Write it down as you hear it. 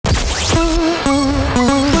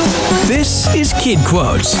This is Kid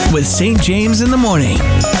Quotes with St. James in the Morning.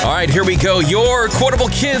 All right, here we go. Your quotable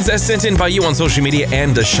kids as sent in by you on social media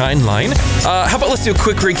and the Shine line. How about let's do a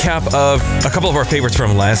quick recap of a couple of our favorites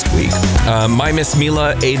from last week. My Miss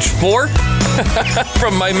Mila, age 4.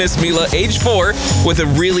 From My Miss Mila, age 4, with a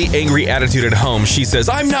really angry attitude at home. She says,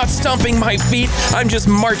 "I'm not stomping my feet. I'm just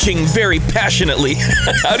marching very passionately."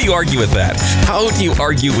 How do you argue with that? How do you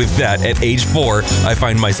argue with that at age 4? I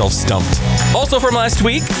find myself stumped. Also from last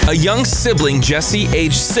week, a young sibling, Jessie,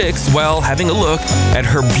 age 6, while having a look at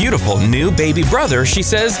her beautiful new baby brother, she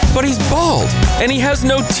says, "But he's bald and he has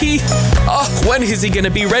no teeth. Oh, when is he going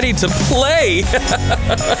to be ready to play?"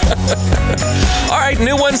 All right,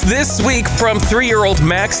 new ones this week from 3-year-old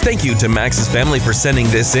Max. Thank you to Max's family for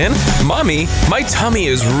sending this in. "Mommy, my tummy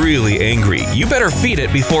is really angry. You better feed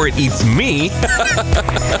it before it eats me."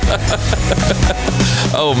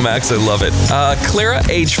 Oh, Max, I love it. Clara,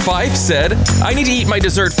 age 5, said, "I need to eat my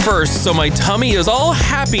dessert first, so my tummy is all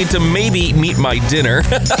happy to maybe meet my dinner."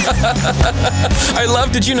 I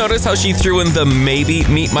love, did you notice how she threw in the maybe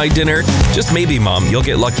meet my dinner? Just maybe, Mom, you'll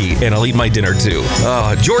get lucky, and I'll eat my dinner too.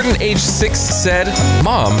 Jordan, age 6, said,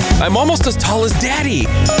 "Mom, I'm almost as tall as Daddy.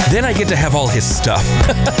 Then I get to have all his stuff."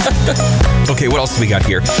 Okay, what else do we got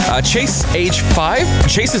here? Chase, age 5.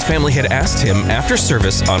 Chase's family had asked him after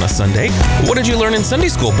service on a Sunday, "What did you learn in Sunday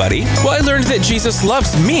school, buddy?" "Well, I learned that Jesus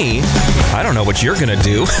loves me." "I don't know what you're gonna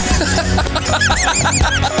do."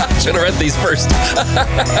 Should have read these first.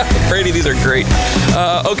 Brady, these are great.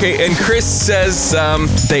 Okay, and Chris says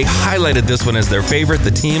they highlighted this one as their favorite,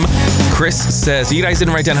 the team. Chris says, you guys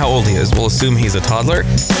didn't write down how old he is. We'll assume he's a toddler.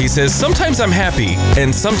 He says, "Sometimes I'm happy,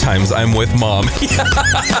 and sometimes I'm with Mom."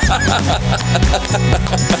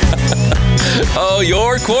 Oh,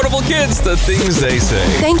 your quotable kids, the things they say.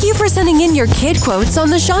 Thank you for sending in your kid quotes on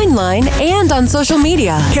the Shine line and on social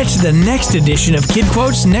media. Catch the next edition of Kid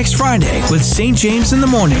Quotes next Friday with St. James in the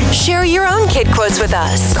Morning. Share your own kid quotes with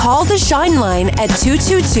us. Call the Shine line at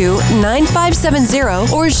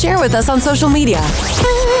 222-9570 or share with us on social media.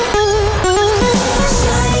 Shine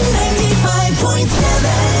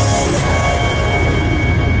 95.7